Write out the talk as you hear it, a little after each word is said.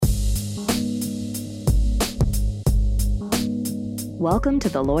Welcome to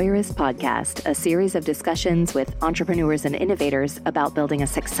the Lawyerist Podcast, a series of discussions with entrepreneurs and innovators about building a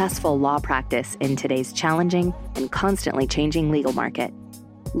successful law practice in today's challenging and constantly changing legal market.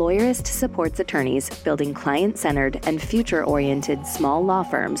 Lawyerist supports attorneys building client-centered and future-oriented small law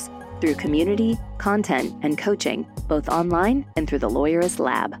firms through community, content, and coaching, both online and through the Lawyerist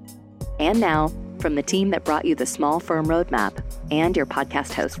Lab. And now, from the team that brought you the Small Firm Roadmap and your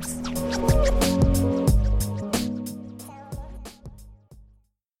podcast hosts.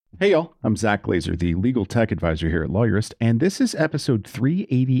 Hey y'all, I'm Zach Glazer, the legal tech advisor here at Lawyerist, and this is episode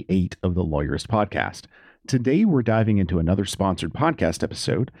 388 of the Lawyerist Podcast. Today we're diving into another sponsored podcast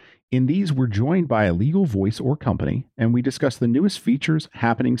episode. In these, we're joined by a legal voice or company, and we discuss the newest features,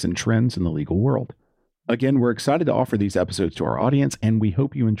 happenings, and trends in the legal world. Again, we're excited to offer these episodes to our audience, and we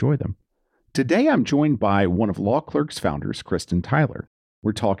hope you enjoy them. Today I'm joined by one of Law Clerk's founders, Kristen Tyler.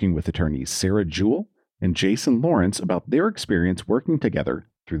 We're talking with attorneys Sarah Jewell and Jason Lawrence about their experience working together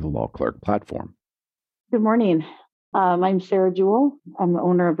through the Law Clerk platform. Good morning. I'm Sarah Jewell. I'm the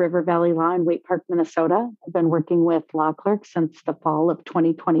owner of River Valley Law in Waite Park, Minnesota. I've been working with Law Clerk since the fall of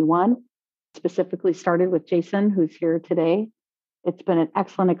 2021. Specifically started with Jason, who's here today. It's been an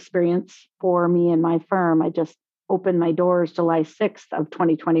excellent experience for me and my firm. I just opened my doors July 6th of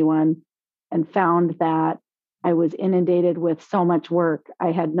 2021 and found that I was inundated with so much work.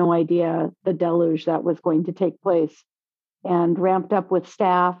 I had no idea the deluge that was going to take place, and ramped up with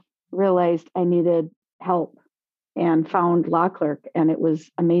staff, realized I needed help, and found Law Clerk, and it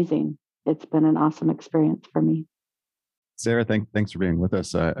was amazing. It's been an awesome experience for me. Sarah, thanks for being with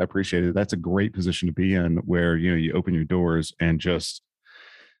us. I appreciate it. That's a great position to be in where, you open your doors and just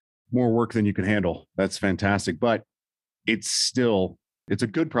more work than you can handle. That's fantastic. But it's a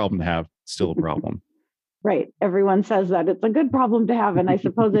good problem to have, still a problem. Right. Everyone says that it's a good problem to have, and I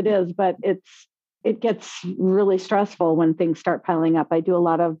suppose it is, but it gets really stressful when things start piling up. I do a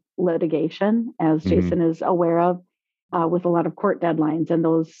lot of litigation, as Jason is aware of, with a lot of court deadlines, and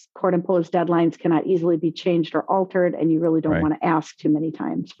those court-imposed deadlines cannot easily be changed or altered, and you really don't want to ask too many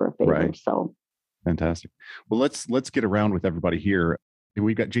times for a favor. Right. So, fantastic. Well, let's get around with everybody here.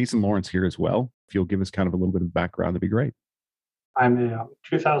 We've got Jason Lawrence here as well. If you'll give us kind of a little bit of background, that'd be great. I'm a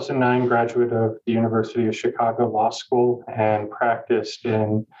 2009 graduate of the University of Chicago Law School and practiced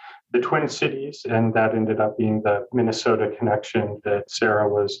in the Twin Cities, and that ended up being the Minnesota connection that Sarah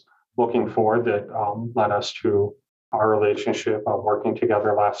was looking for that led us to our relationship of working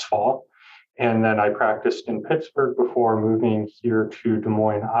together last fall. And then I practiced in Pittsburgh before moving here to Des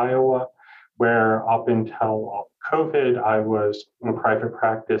Moines, Iowa, where up until COVID, I was in private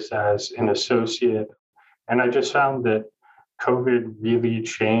practice as an associate. And I just found that COVID really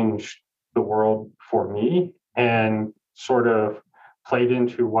changed the world for me and sort of played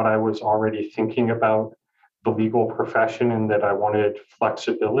into what I was already thinking about the legal profession, and that I wanted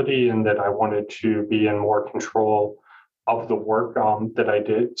flexibility and that I wanted to be in more control of the work that I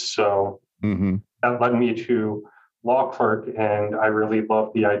did. So that led me to Law Clerk, and I really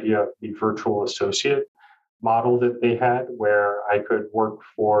loved the idea of the virtual associate model that they had, where I could work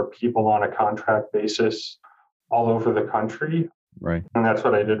for people on a contract basis all over the country. Right. And that's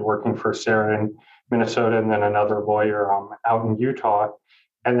what I did, working for Sarah in Minnesota and then another lawyer out in Utah.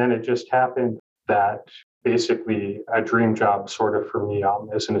 And then it just happened that basically a dream job sort of for me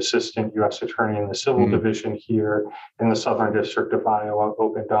as an assistant U.S. attorney in the civil division here in the Southern District of Iowa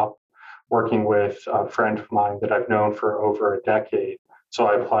opened up, working with a friend of mine that I've known for over a decade. So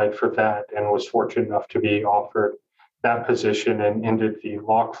I applied for that and was fortunate enough to be offered that position and ended the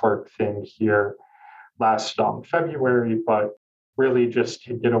Law Clerk thing here last February, but really just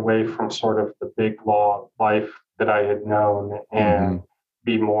to get away from sort of the big law life that I had known and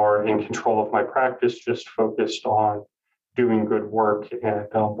be more in control of my practice, just focused on doing good work and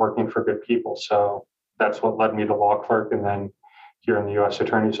working for good people. So that's what led me to Law Clerk and then here in the U.S.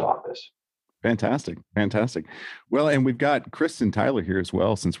 Attorney's Office. Fantastic. Well, and we've got Kristen Tyler here as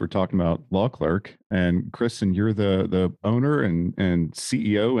well, since we're talking about Law Clerk. And Kristen, you're the owner and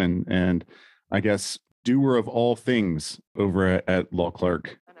CEO and I guess doer of all things over at Law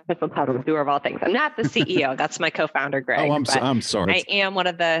Clerk. Official title, doer of all things. I'm not the CEO. That's my co-founder, Greg. Oh, I'm sorry. I am one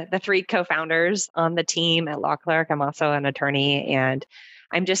of the three co-founders on the team at Law Clerk. I'm also an attorney, and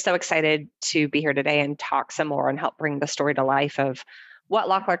I'm just so excited to be here today and talk some more and help bring the story to life of what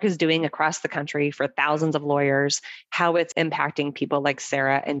Law Clerk is doing across the country for thousands of lawyers, how it's impacting people like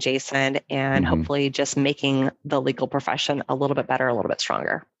Sarah and Jason, and hopefully just making the legal profession a little bit better, a little bit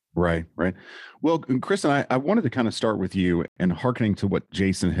stronger. Right. Well, Kristen, I wanted to kind of start with you and hearkening to what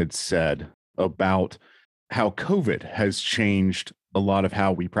Jason had said about how COVID has changed a lot of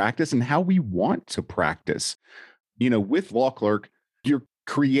how we practice and how we want to practice. With Law Clerk, you're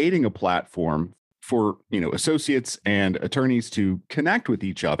creating a platform for, associates and attorneys to connect with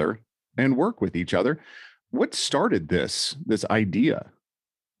each other and work with each other. What started this idea?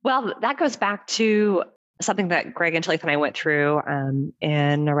 Well, that goes back to something that Greg and Talith and I went through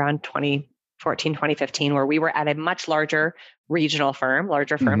in around 2014, 2015, where we were at a much larger regional firm,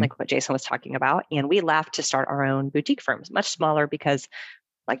 like what Jason was talking about. And we left to start our own boutique firms, much smaller because,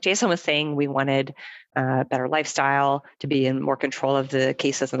 like Jason was saying, we wanted a better lifestyle, to be in more control of the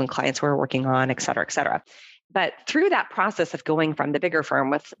cases and the clients we were working on, et cetera, et cetera. But through that process of going from the bigger firm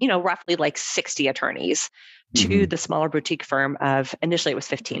with, roughly like 60 attorneys to the smaller boutique firm of, initially it was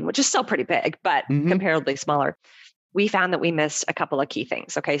 15, which is still pretty big, but comparatively smaller, we found that we missed a couple of key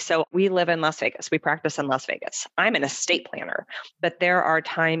things. Okay. So we live in Las Vegas. We practice in Las Vegas. I'm an estate planner, but there are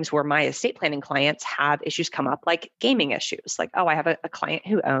times where my estate planning clients have issues come up, like gaming issues. Like, I have a client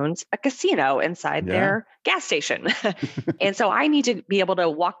who owns a casino inside their gas station. And so I need to be able to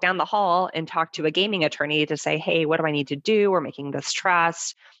walk down the hall and talk to a gaming attorney to say, hey, what do I need to do? We're making this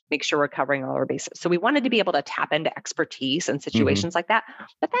trust, make sure we're covering all our bases. So we wanted to be able to tap into expertise in situations like that,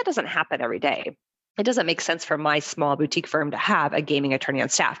 but that doesn't happen every day. It doesn't make sense for my small boutique firm to have a gaming attorney on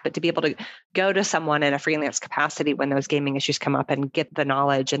staff, but to be able to go to someone in a freelance capacity when those gaming issues come up and get the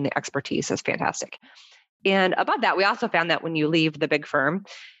knowledge and the expertise is fantastic. And above that, we also found that when you leave the big firm,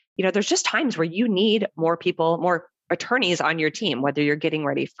 there's just times where you need more people, more attorneys on your team, whether you're getting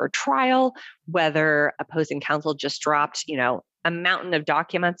ready for trial, whether opposing counsel just dropped, a mountain of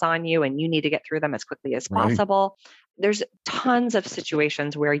documents on you and you need to get through them as quickly as possible. There's tons of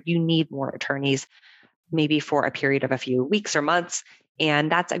situations where you need more attorneys, maybe for a period of a few weeks or months.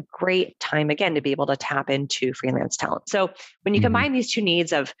 And that's a great time, again, to be able to tap into freelance talent. So when you combine these two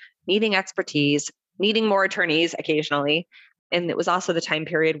needs of needing expertise, needing more attorneys occasionally, and it was also the time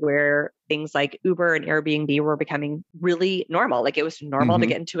period where things like Uber and Airbnb were becoming really normal. Like, it was normal to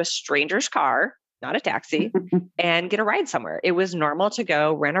get into a stranger's car, not a taxi, and get a ride somewhere. It was normal to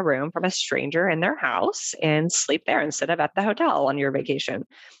go rent a room from a stranger in their house and sleep there instead of at the hotel on your vacation.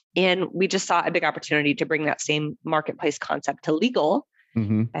 And we just saw a big opportunity to bring that same marketplace concept to legal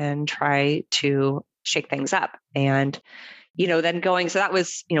and try to shake things up. And, so that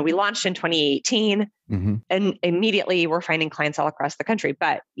was, we launched in 2018 and immediately we're finding clients all across the country.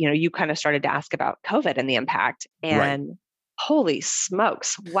 But, you kind of started to ask about COVID and the impact, and holy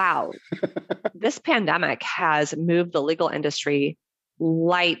smokes, wow. This pandemic has moved the legal industry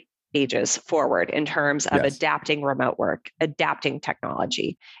light ages forward in terms of adapting remote work, adapting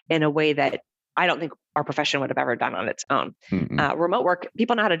technology in a way that I don't think our profession would have ever done on its own. Remote work,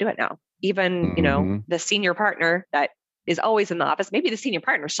 people know how to do it now. Even, the senior partner that is always in the office, maybe the senior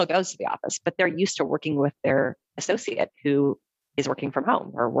partner still goes to the office, but they're used to working with their associate who is working from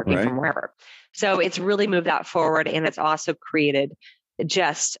home or working from wherever. So it's really moved that forward. And it's also created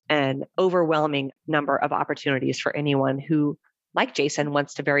just an overwhelming number of opportunities for anyone who, like Jason,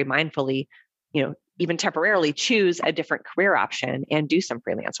 wants to very mindfully, even temporarily choose a different career option and do some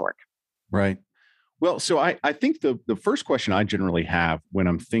freelance work. Right. Well, so I think the first question I generally have when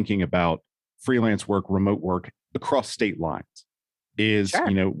I'm thinking about freelance work, remote work across state lines is,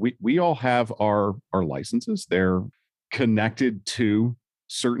 we all have our licenses. They're connected to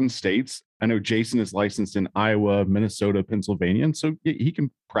certain states. I know Jason is licensed in Iowa, Minnesota, Pennsylvania, and so he can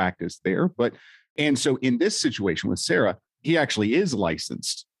practice there. And so in this situation with Sarah, he actually is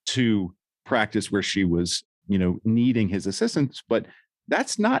licensed to practice where she was, needing his assistance, but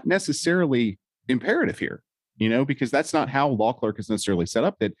that's not necessarily imperative here, because that's not how Law Clerk is necessarily set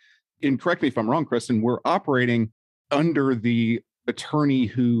up. That, and correct me if I'm wrong, Kristen, we're operating under the attorney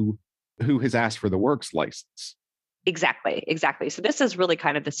who has asked for the works license. Exactly. So this is really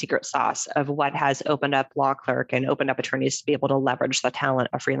kind of the secret sauce of what has opened up Law Clerk and opened up attorneys to be able to leverage the talent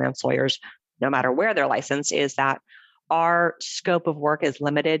of freelance lawyers, no matter where they're licensed, is that our scope of work is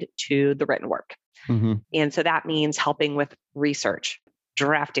limited to the written work. And so that means helping with research,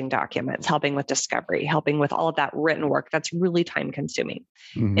 drafting documents, helping with discovery, helping with all of that written work that's really time consuming.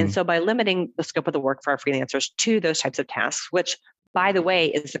 And so by limiting the scope of the work for our freelancers to those types of tasks, which, by the way,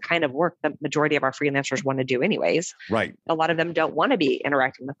 is the kind of work the majority of our freelancers want to do anyways. Right. A lot of them don't want to be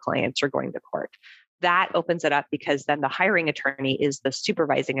interacting with clients or going to court. That opens it up because then the hiring attorney is the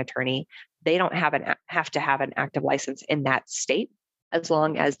supervising attorney. They don't have to have an active license in that state as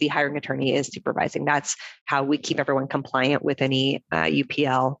long as the hiring attorney is supervising. That's how we keep everyone compliant with any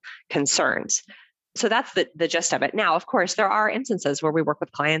UPL concerns. So that's the gist of it. Now, of course, there are instances where we work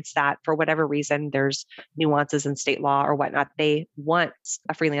with clients that, for whatever reason, there's nuances in state law or whatnot. They want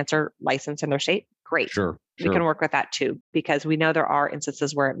a freelancer license in their state. Great. Sure. We can work with that too, because we know there are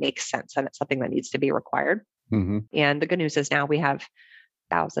instances where it makes sense and it's something that needs to be required. Mm-hmm. And the good news is now we have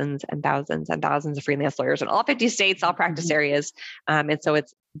thousands and thousands and thousands of freelance lawyers in all 50 states, all practice areas. And so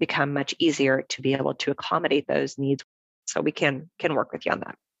it's become much easier to be able to accommodate those needs. So we can work with you on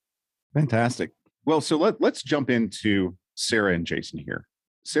that. Fantastic. Well, so let's jump into Sarah and Jason here.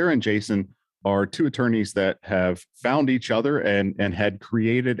 Sarah and Jason are two attorneys that have found each other and had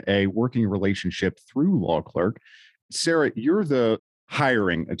created a working relationship through Law Clerk. Sarah, you're the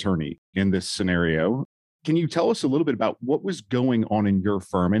hiring attorney in this scenario. Can you tell us a little bit about what was going on in your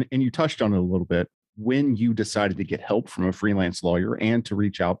firm? And you touched on it a little bit when you decided to get help from a freelance lawyer and to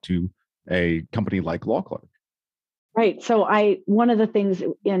reach out to a company like Law Clerk. Right. So one of the things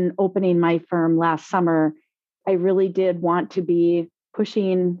in opening my firm last summer, I really did want to be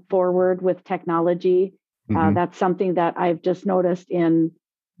pushing forward with technology. Mm-hmm. That's something that I've just noticed in,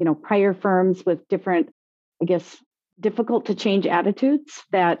 prior firms with different, I guess, difficult to change attitudes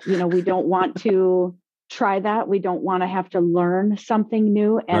that, we don't want to try that. We don't want to have to learn something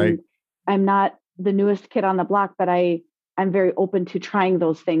new. And Right. I'm not the newest kid on the block, but I'm very open to trying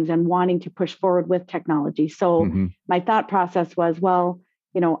those things and wanting to push forward with technology. So Mm-hmm. my thought process was,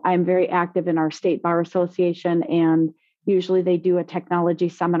 I'm very active in our state bar association, and usually they do a technology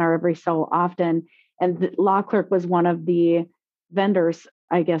seminar every so often. And the Law Clerk was one of the vendors,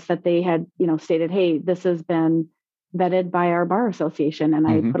 I guess, that they had, stated, hey, this has been vetted by our bar association. And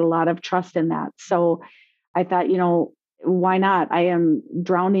Mm-hmm. I put a lot of trust in that. So I thought, why not? I am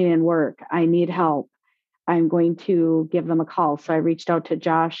drowning in work. I need help. I'm going to give them a call. So I reached out to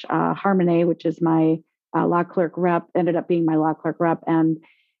Josh Harmonet, which is my Law Clerk rep, ended up being my Law Clerk rep. And,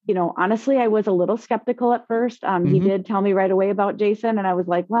 honestly, I was a little skeptical at first. He Mm-hmm. did tell me right away about Jason. And I was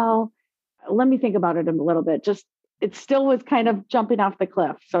like, well, let me think about it a little bit. It still was kind of jumping off the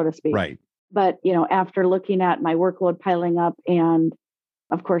cliff, so to speak. Right. But, after looking at my workload piling up, and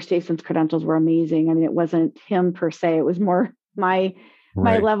of course, Jason's credentials were amazing. I mean, it wasn't him per se. It was more my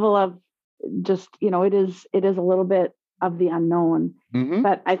Right. level of just, it is a little bit of the unknown. Mm-hmm.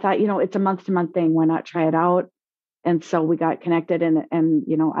 But I thought, it's a month-to-month thing. Why not try it out? And so we got connected, and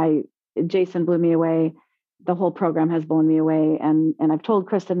Jason blew me away. The whole program has blown me away. And I've told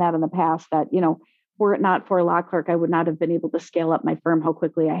Kristen that in the past that, were it not for Law Clerk, I would not have been able to scale up my firm how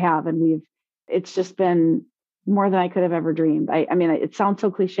quickly I have. And it's just been more than I could have ever dreamed. I mean, it sounds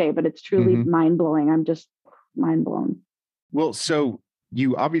so cliche, but it's truly Mm-hmm. mind-blowing. I'm just mind blown. Well, so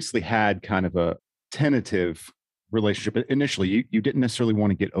you obviously had kind of a tentative relationship initially. You didn't necessarily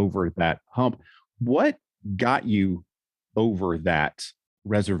want to get over that hump. What got you over that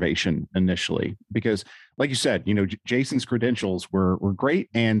reservation initially? Because like you said, Jason's credentials were great.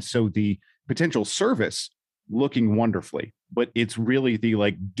 And so the potential service looking wonderfully, but it's really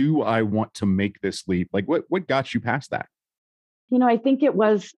the do I want to make this leap? What got you past that? I think it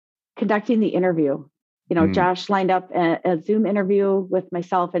was conducting the interview. Josh lined up a Zoom interview with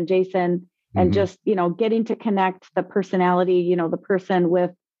myself and Jason, and Mhm. just, getting to connect the personality, the person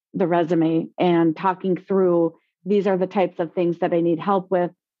with the resume, and talking through, these are the types of things that I need help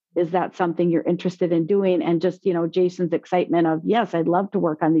with. Is that something you're interested in doing? And just, Jason's excitement of, yes, I'd love to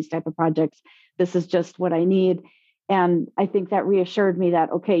work on these type of projects. This is just what I need. And I think that reassured me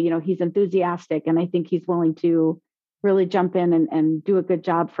that, okay, he's enthusiastic, and I think he's willing to really jump in and do a good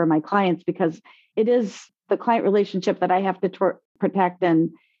job for my clients, because it is the client relationship that I have to protect.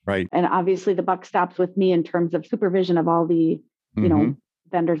 And Right. And obviously the buck stops with me in terms of supervision of all the, Mhm.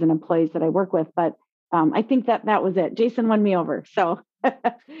 vendors and employees that I work with. But I think that was it. Jason won me over. So.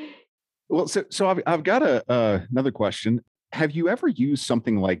 Well, so I've got another question. Have you ever used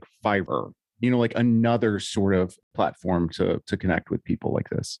something like Fiverr? Like another sort of platform to connect with people like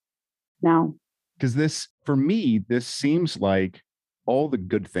this? No. Because for me, this seems like all the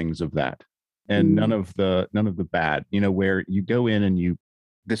good things of that, and none of the bad. Where you go in and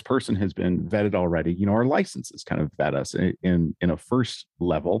this person has been vetted already. Our licenses kind of vet us in a first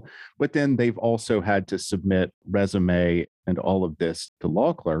level, but then they've also had to submit resume and all of this to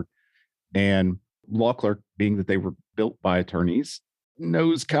Law Clerk. And Law Clerk, being that they were built by attorneys,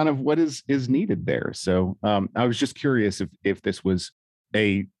 knows kind of what is needed there. So I was just curious if this was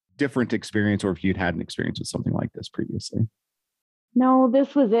a different experience, or if you'd had an experience with something like this previously. No,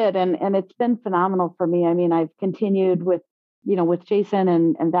 this was it. And it's been phenomenal for me. I mean, I've continued with Jason,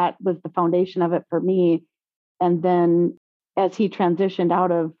 and that was the foundation of it for me. And then as he transitioned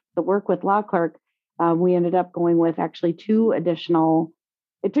out of the work with Law Clerk, we ended up going with actually two additional.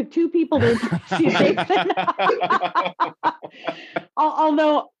 It took two people to see Jason.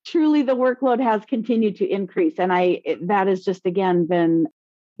 Although truly the workload has continued to increase. And that has just, again, been,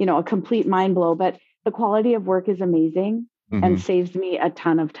 a complete mind blow. But the quality of work is amazing, Mhm. and saves me a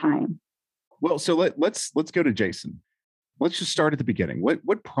ton of time. Well, so let's go to Jason. Let's just start at the beginning.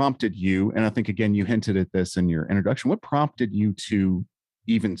 What prompted you? And I think again you hinted at this in your introduction. What prompted you to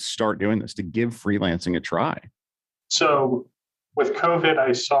even start doing this, to give freelancing a try? So with COVID,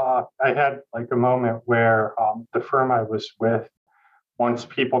 I had like a moment where the firm I was with, once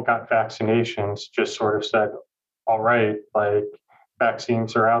people got vaccinations, just sort of said, all right, like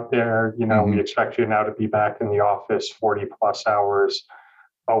vaccines are out there, we expect you now to be back in the office 40 plus hours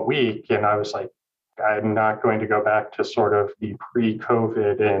a week. And I was like, I'm not going to go back to sort of the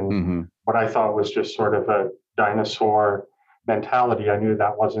pre-COVID and what I thought was just sort of a dinosaur mentality. I knew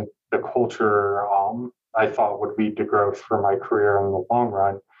that wasn't the culture I thought would lead to growth for my career in the long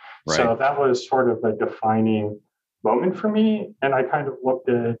run. Right. So that was sort of a defining moment for me. And I kind of looked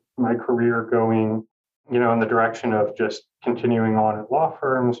at my career going, in the direction of just continuing on at law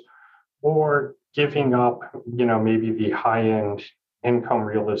firms or giving up, maybe the high-end income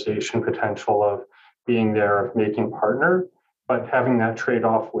realization potential of being there, of making partner, but having that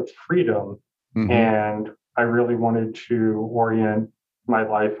trade-off with freedom. And I really wanted to orient my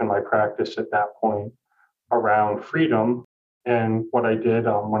life and my practice at that point around freedom. And what I did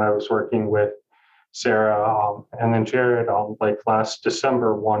when I was working with Sarah and then Jared, like last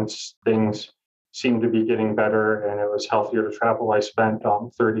December, once things seemed to be getting better and it was healthier to travel, I spent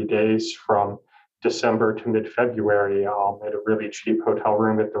 30 days from December to mid-February at a really cheap hotel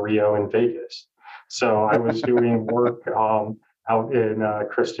room at the Rio in Vegas. So I was doing work out in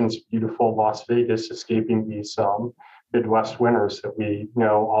Kristen's beautiful Las Vegas, escaping these Midwest winters that we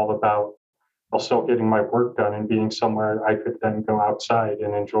know all about, while still getting my work done and being somewhere I could then go outside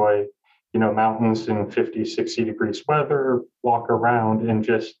and enjoy, mountains in 50, 60 degrees weather, walk around, and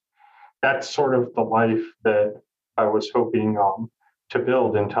just that's sort of the life that I was hoping to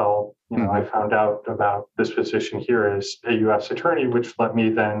build until, I found out about this position here as a U.S. attorney, which let me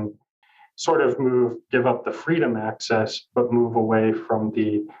then sort of give up the freedom access, but move away from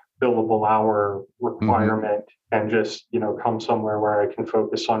the billable hour requirement and just, come somewhere where I can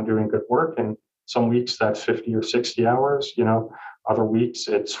focus on doing good work. And some weeks that's 50 or 60 hours, other weeks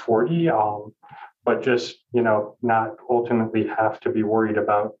it's 40, but just, not ultimately have to be worried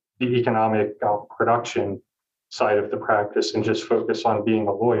about the economic production side of the practice and just focus on being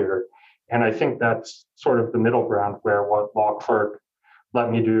a lawyer. And I think that's sort of the middle ground where what law clerk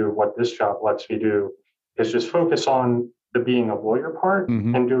let me do, what this job lets me do, is just focus on the being a lawyer part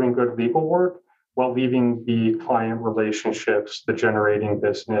and doing good legal work while leaving the client relationships, the generating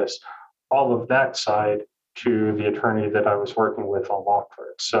business, all of that side to the attorney that I was working with on law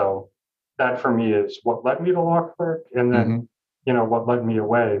clerk. So that for me is what led me to law clerk, and then, what led me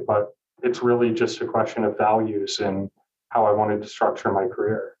away. But it's really just a question of values and how I wanted to structure my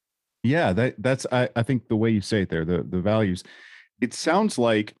career. Yeah, that's I think the way you say it there, the values, it sounds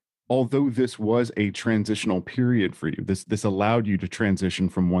like although this was a transitional period for you, this allowed you to transition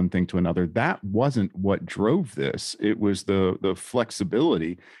from one thing to another. That wasn't what drove this. It was the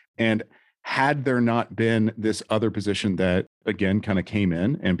flexibility. And had there not been this other position that again kind of came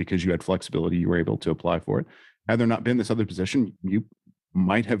in, and because you had flexibility, you were able to apply for it. Had there not been this other position, you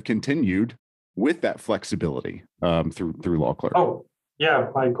might have continued with that flexibility through law clerk. Oh, yeah.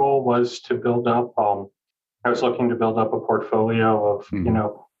 My goal was to build up. I was looking to build up a portfolio of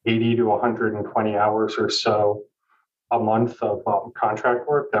 80 to 120 hours or so a month of contract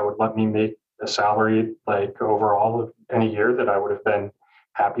work that would let me make a salary like overall of any year that I would have been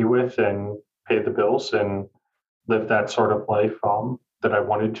happy with and pay the bills and live that sort of life that I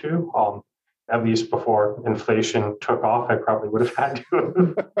wanted to. At least before inflation took off, I probably would have had to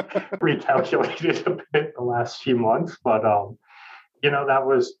have recalculated a bit the last few months. But, that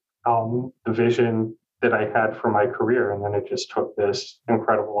was the vision that I had for my career. And then it just took this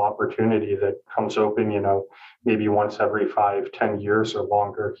incredible opportunity that comes open, maybe once every 5-10 years or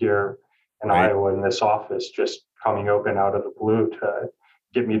longer here in Iowa in this office, just coming open out of the blue to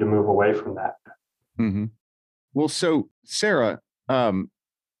get me to move away from that. Well, so Sarah,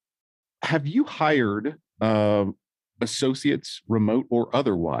 have you hired associates, remote or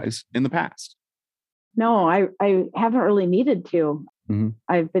otherwise, in the past? No, I haven't really needed to.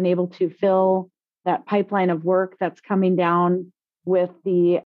 I've been able to fill that pipeline of work that's coming down with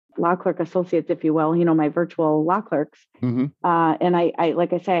the law clerk associates, if you will, my virtual law clerks. And I,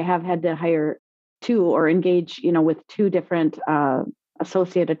 like I say, I have had to hire two or engage, with two different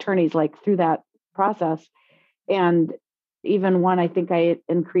associate attorneys, like through that process. And even one, I think I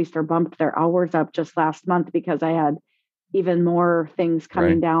increased or bumped their hours up just last month because I had even more things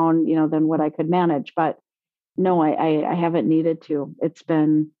coming down, than what I could manage. But no, I haven't needed to. It's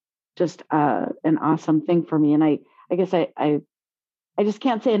been just an awesome thing for me. And I guess I I just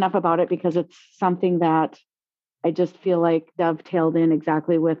can't say enough about it because it's something that I just feel like dovetailed in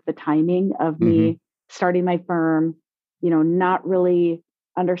exactly with the timing of me starting my firm, not really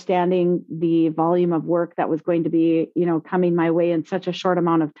understanding the volume of work that was going to be, coming my way in such a short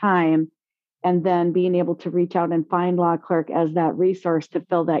amount of time. And then being able to reach out and find Law Clerk as that resource to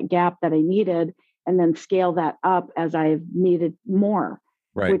fill that gap that I needed, and then scale that up as I've needed more,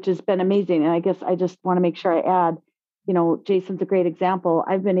 which has been amazing. And I guess I just want to make sure I add, Jason's a great example.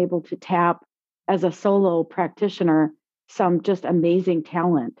 I've been able to tap as a solo practitioner some just amazing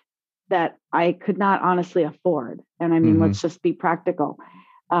talent that I could not honestly afford. And I mean, let's just be practical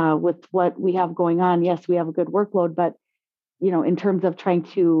with what we have going on. Yes, we have a good workload, but in terms of trying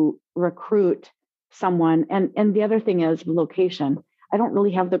to recruit someone, and the other thing is location. I don't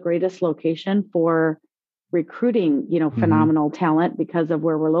really have the greatest location for recruiting, phenomenal talent because of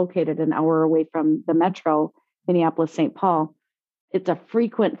where we're located, an hour away from the metro, Minneapolis, St. Paul. It's a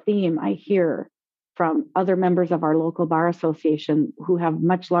frequent theme I hear from other members of our local bar association who have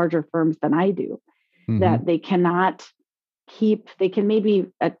much larger firms than I do, that they cannot they can maybe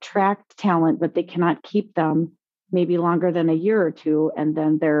attract talent, but they cannot keep them maybe longer than a year or two. And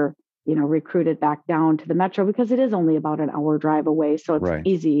then they're, recruited back down to the metro because it is only about an hour drive away. So it's an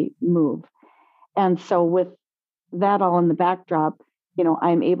easy move. And so with that all in the backdrop,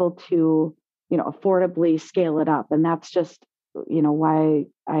 I'm able to, affordably scale it up. And that's just, why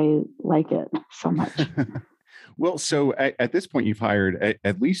I like it so much. Well, so at this point, you've hired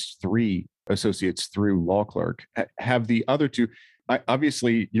at least 3 associates through Law Clerk. Have the other 2,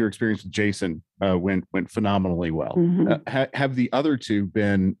 obviously your experience with Jason went phenomenally well. Have the other 2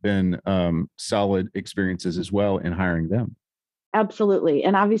 been solid experiences as well in hiring them? Absolutely.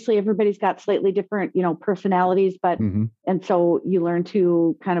 And obviously everybody's got slightly different, personalities, but, and so you learn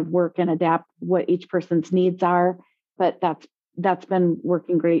to kind of work and adapt what each person's needs are, but that's been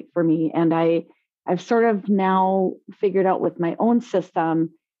working great for me. And I've sort of now figured out with my own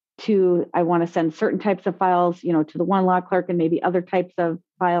system I want to send certain types of files, to the one law clerk and maybe other types of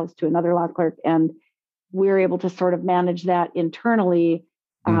files to another law clerk. And we're able to sort of manage that internally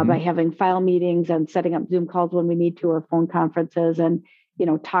by having file meetings and setting up Zoom calls when we need to, or phone conferences, and,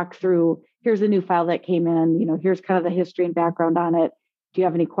 talk through, here's a new file that came in, here's kind of the history and background on it. Do you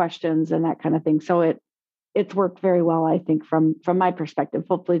have any questions and that kind of thing? So it's worked very well, I think, from my perspective.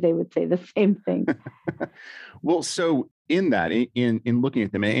 Hopefully they would say the same thing. Well, so in that, in looking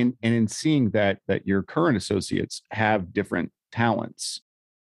at them and in seeing that your current associates have different talents,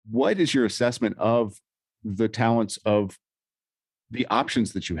 what is your assessment of the talents of the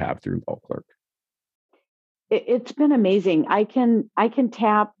options that you have through Law Clerk? It's been amazing. I can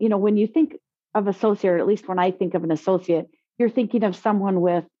tap, when you think of associate, or at least when I think of an associate, you're thinking of someone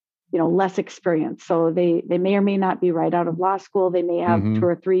with, less experience. So they may or may not be right out of law school. They may have 2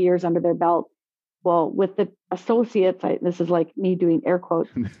 or 3 years under their belt. Well, with the associates, this is like me doing air quotes,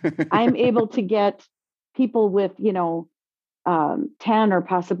 I'm able to get people with, 10 or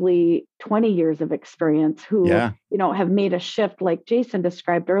possibly 20 years of experience who, have made a shift like Jason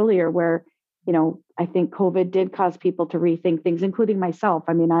described earlier, where, I think COVID did cause people to rethink things, including myself.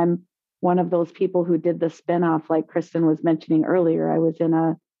 I mean, I'm one of those people who did the spinoff, like Kristen was mentioning earlier. I was in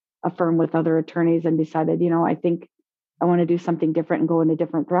a firm with other attorneys and decided, I think I want to do something different and go in a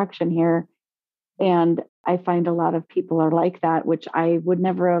different direction here. And I find a lot of people are like that, which I would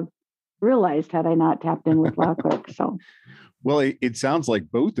never have realized had I not tapped in with Law Clerk. So, well, it sounds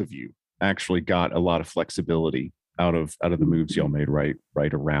like both of you actually got a lot of flexibility out of the moves y'all made right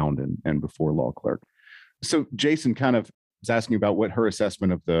around and before Law Clerk. So Jason kind of was asking about what her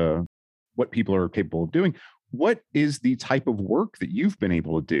assessment of what people are capable of doing. What is the type of work that you've been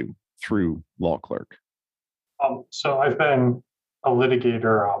able to do through Law Clerk? So I've been a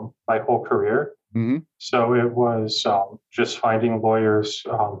litigator my whole career. So it was just finding lawyers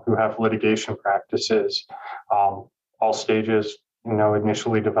who have litigation practices, all stages,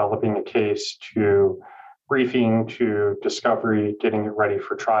 initially developing a case to briefing to discovery, getting it ready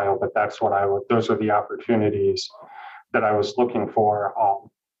for trial. But those are the opportunities that I was looking for,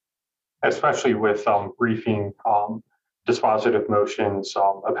 especially with briefing, dispositive motions,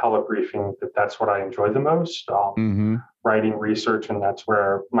 appellate briefing. That's what I enjoy the most. Writing research, and that's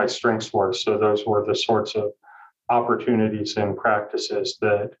where my strengths were. So those were the sorts of opportunities and practices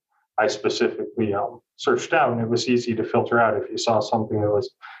that I specifically searched out, and it was easy to filter out. If you saw something that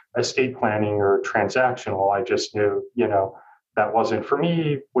was estate planning or transactional, I just knew, that wasn't for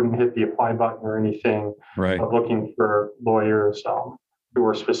me, wouldn't hit the apply button or anything. Right. But looking for lawyers who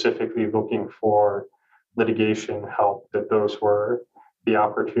were specifically looking for litigation help, that those were the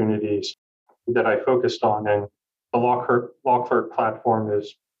opportunities that I focused on. And the law clerk platform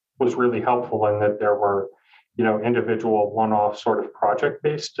was really helpful in that there were, individual one-off sort of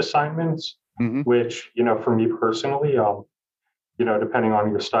project-based assignments, which, for me personally, depending on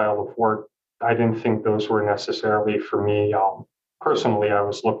your style of work, I didn't think those were necessarily for me. Personally, I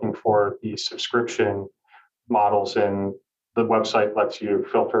was looking for the subscription models, and the website lets you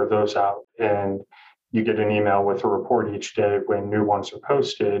filter those out, and you get an email with a report each day when new ones are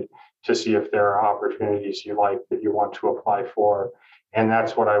posted to see if there are opportunities you like that you want to apply for. And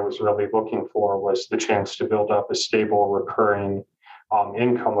that's what I was really looking for, was the chance to build up a stable, recurring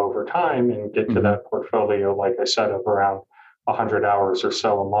income over time and get to that portfolio, like I said, of around 100 hours or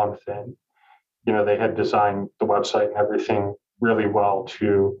so a month. And, they had designed the website and everything really well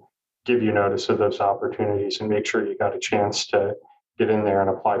to give you notice of those opportunities and make sure you got a chance to get in there and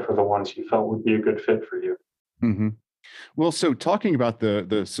apply for the ones you felt would be a good fit for you. Mm-hmm. Well, so talking about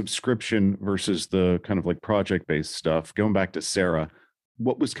the subscription versus the kind of like project-based stuff, going back to Sarah,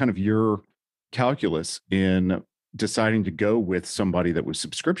 what was kind of your calculus in deciding to go with somebody that was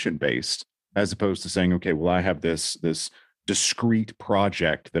subscription-based as opposed to saying, okay, well, I have this discrete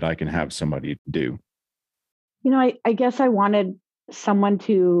project that I can have somebody do? I guess I wanted someone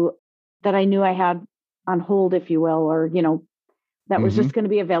that I knew I had on hold, if you will, or, that was just going to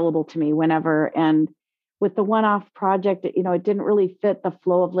be available to me whenever. And with the one-off project, it didn't really fit the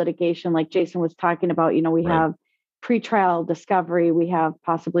flow of litigation like Jason was talking about. We have pretrial discovery, we have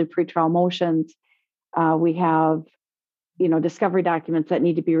possibly pretrial motions, we have, discovery documents that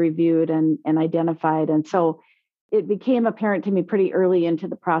need to be reviewed and identified. And so it became apparent to me pretty early into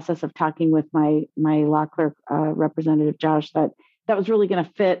the process of talking with my law clerk representative, Josh, that was really going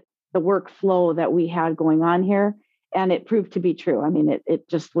to fit the workflow that we had going on here. And it proved to be true. I mean, it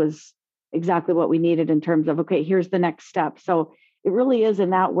just was exactly what we needed in terms of, okay, here's the next step. So it really is in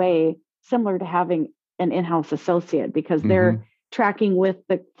that way similar to having an in-house associate, because they're tracking with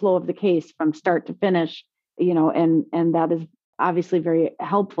the flow of the case from start to finish, and that is obviously very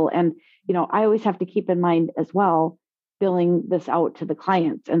helpful. And, I always have to keep in mind as well, billing this out to the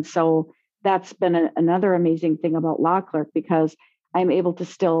clients. And so that's been another amazing thing about Law Clerk, because I'm able to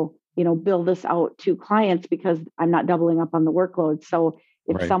still, bill this out to clients because I'm not doubling up on the workload. So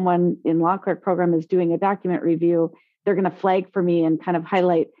if someone in Law Clerk program is doing a document review, they're going to flag for me and kind of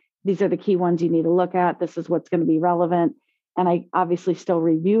highlight, these are the key ones you need to look at. This is what's going to be relevant. And I obviously still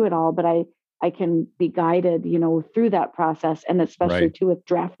review it all, but I can be guided, through that process, and especially too with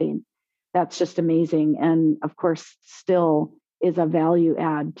drafting. That's just amazing. And of course, still is a value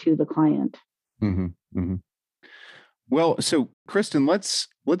add to the client. Well, so Kristen, let's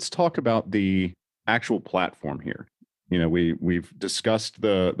talk about the actual platform here. We've discussed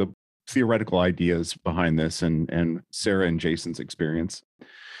the theoretical ideas behind this and Sarah and Jason's experience.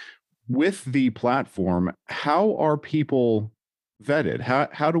 With the platform, how are people vetted?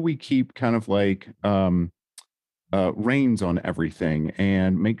 How do we keep kind of like reins on everything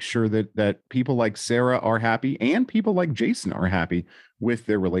and make sure that people like Sarah are happy and people like Jason are happy with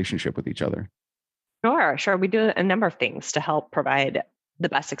their relationship with each other? Sure. We do a number of things to help provide the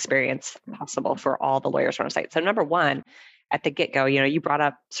best experience possible for all the lawyers on our site. So number one, at the get-go, you brought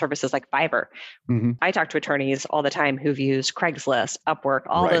up services like Fiverr. I talk to attorneys all the time who've used Craigslist, Upwork,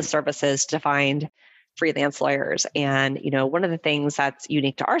 all those services to find freelance lawyers. And, one of the things that's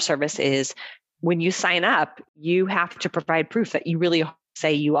unique to our service is when you sign up, you have to provide proof that you really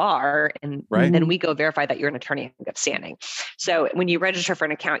say you are, and then we go verify that you're an attorney in good standing. So when you register for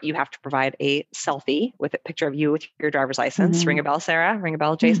an account, you have to provide a selfie with a picture of you with your driver's license. Ring a bell, Sarah? Ring a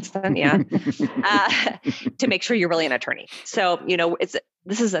bell, Jason? Yeah. To make sure you're really an attorney. So,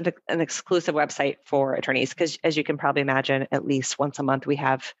 this is an exclusive website for attorneys, because as you can probably imagine, at least once a month, we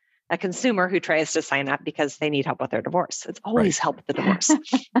have a consumer who tries to sign up because they need help with their divorce. It's always help with the divorce.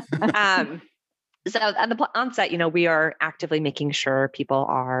 So at the onset, we are actively making sure people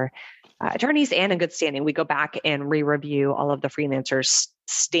are attorneys and in good standing. We go back and re-review all of the freelancers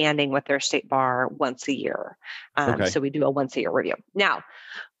standing with their state bar once a year. So we do a once a year review. Now,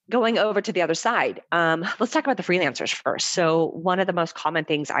 going over to the other side, let's talk about the freelancers first. So one of the most common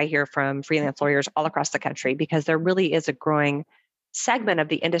things I hear from freelance lawyers all across the country, because there really is a growing segment of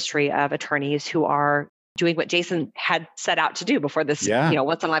the industry of attorneys who are doing what Jason had set out to do before this, once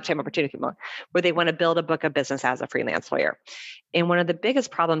in a lifetime opportunity, where they want to build a book of business as a freelance lawyer. And one of the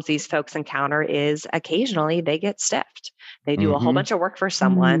biggest problems these folks encounter is occasionally they get stiffed. They do a whole bunch of work for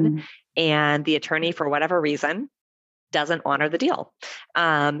someone, and the attorney, for whatever reason, doesn't honor the deal.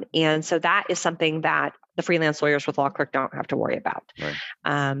 And so that is something that the freelance lawyers with Law Clerk don't have to worry about.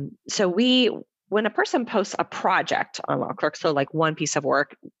 So when a person posts a project on Law Clerk, so like one piece of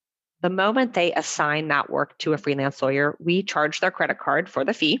work, The moment they assign that work to a freelance lawyer, we charge their credit card for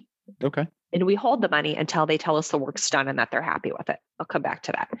the fee. Okay. And we hold the money until they tell us the work's done and that they're happy with it. I'll come back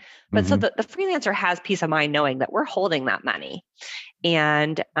to that. But so the freelancer has peace of mind knowing that we're holding that money.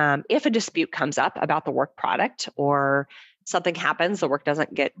 And if a dispute comes up about the work product or something happens, the work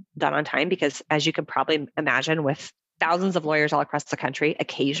doesn't get done on time, because as you can probably imagine, with thousands of lawyers all across the country,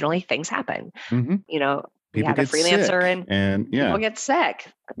 occasionally things happen. You know, we had a freelancer and people get sick.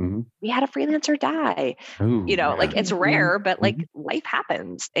 We had a freelancer die. Ooh, you know, like it's rare, but like life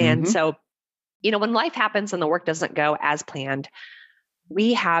happens. And so, you know, when life happens and the work doesn't go as planned,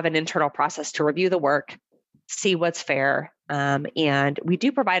 we have an internal process to review the work, see what's fair. And we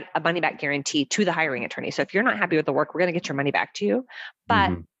do provide a money back guarantee to the hiring attorney. So if you're not happy with the work, we're going to get your money back to you.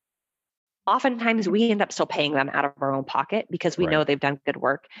 But oftentimes we end up still paying them out of our own pocket because we know they've done good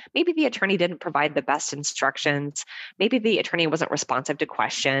work. Maybe the attorney didn't provide the best instructions. Maybe the attorney wasn't responsive to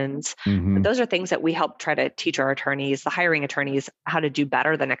questions. Those are things that we help try to teach our attorneys, the hiring attorneys, how to do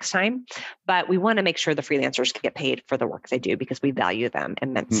better the next time. But we want to make sure the freelancers get paid for the work they do because we value them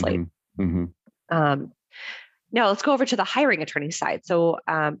immensely. Now let's go over to the hiring attorney side. So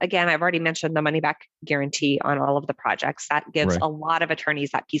again, I've already mentioned the money back guarantee on all of the projects. That gives a lot of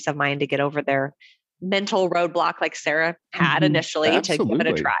attorneys that peace of mind to get over their mental roadblock like Sarah had initially to give it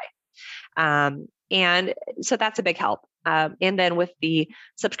a try. And so that's a big help. And then with the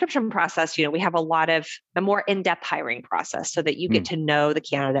subscription process, you know, we have a more in-depth hiring process so that you get to know the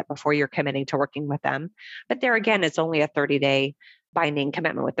candidate before you're committing to working with them. But there again, it's only a 30-day binding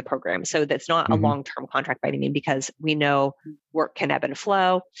commitment with the program. So that's not a long-term contract by any means, because we know work can ebb and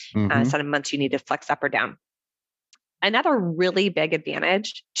flow. Some months you need to flex up or down. Another really big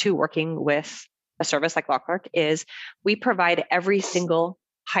advantage to working with a service like LawClerk is we provide every single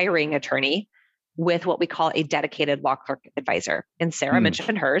hiring attorney with what we call a dedicated LawClerk advisor. And Sarah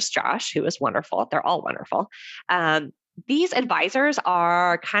mentioned hers, Josh, who is wonderful. They're all wonderful. These advisors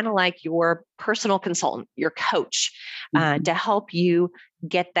are kind of like your personal consultant, your coach, to help you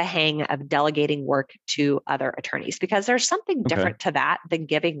get the hang of delegating work to other attorneys, because there's something different to that than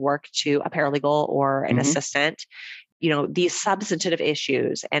giving work to a paralegal or an assistant. You know, these substantive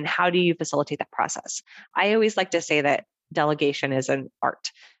issues and how do you facilitate that process? I always like to say that delegation is an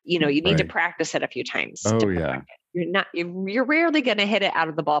art. You know, you need to practice it a few times. You're rarely going to hit it out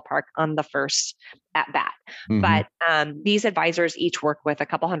of the ballpark on the first at bat. But these advisors each work with a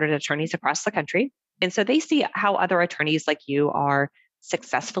couple hundred attorneys across the country. And so they see how other attorneys like you are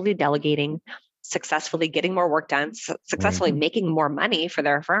successfully delegating, successfully getting more work done, successfully making more money for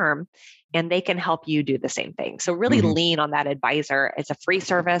their firm, and they can help you do the same thing. So really lean on that advisor. It's a free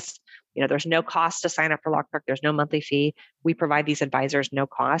service. You know, there's no cost to sign up for LawClerk. There's no monthly fee. We provide these advisors no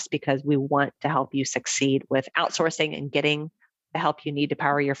cost because we want to help you succeed with outsourcing and getting the help you need to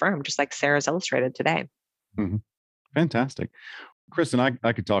power your firm, just like Sarah's illustrated today. Fantastic. Kristen,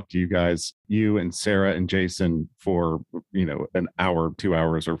 I could talk to you guys, you and Sarah and Jason, for, you know, an hour, 2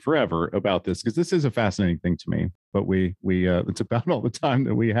 hours, or forever about this, because this is a fascinating thing to me. But we it's about all the time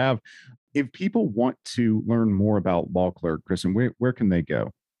that we have. If people want to learn more about LawClerk, Kristen, where can they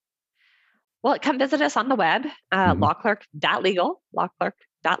go? Well, come visit us on the web, lawclerk.legal,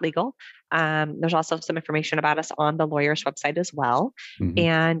 lawclerk.legal. There's also some information about us on the lawyer's website as well.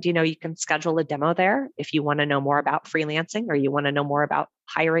 And, you know, you can schedule a demo there if you want to know more about freelancing or you want to know more about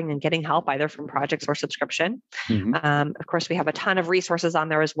hiring and getting help either from projects or subscription. Of course, we have a ton of resources on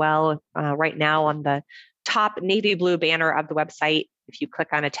there as well. Right now on the top navy blue banner of the website, if you click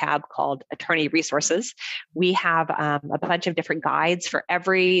on a tab called Attorney Resources, we have a bunch of different guides for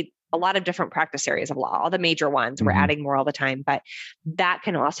a lot of different practice areas of law, all the major ones. We're adding more all the time, but that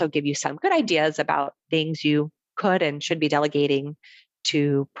can also give you some good ideas about things you could and should be delegating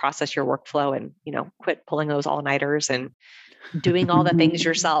to process your workflow and, you know, quit pulling those all-nighters and doing all the things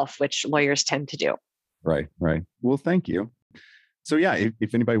yourself, which lawyers tend to do. Right. Well, thank you. So yeah,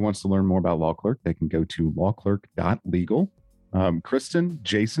 if anybody wants to learn more about LawClerk, they can go to lawclerk.legal. Kristen,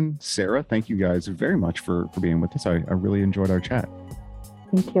 Jason, Sarah, thank you guys very much for being with us. I really enjoyed our chat.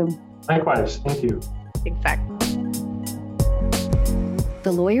 Thank you. Likewise. Thank you. Exactly.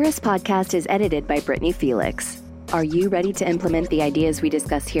 The Lawyerist podcast is edited by Brittany Felix. Are you ready to implement the ideas we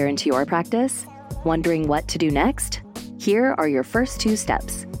discuss here into your practice? Wondering what to do next? Here are your first 2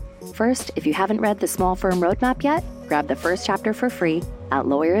 steps. First, if you haven't read the Small Firm Roadmap yet, grab the first chapter for free at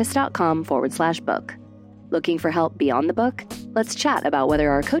lawyerist.com/book. Looking for help beyond the book? Let's chat about whether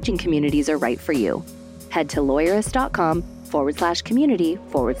our coaching communities are right for you. Head to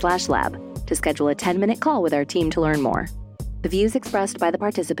lawyerist.com/community/lab to schedule a 10-minute call with our team to learn more. The views expressed by the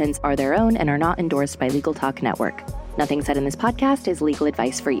participants are their own and are not endorsed by Legal Talk Network. Nothing said in this podcast is legal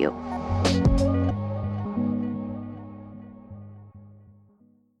advice for you.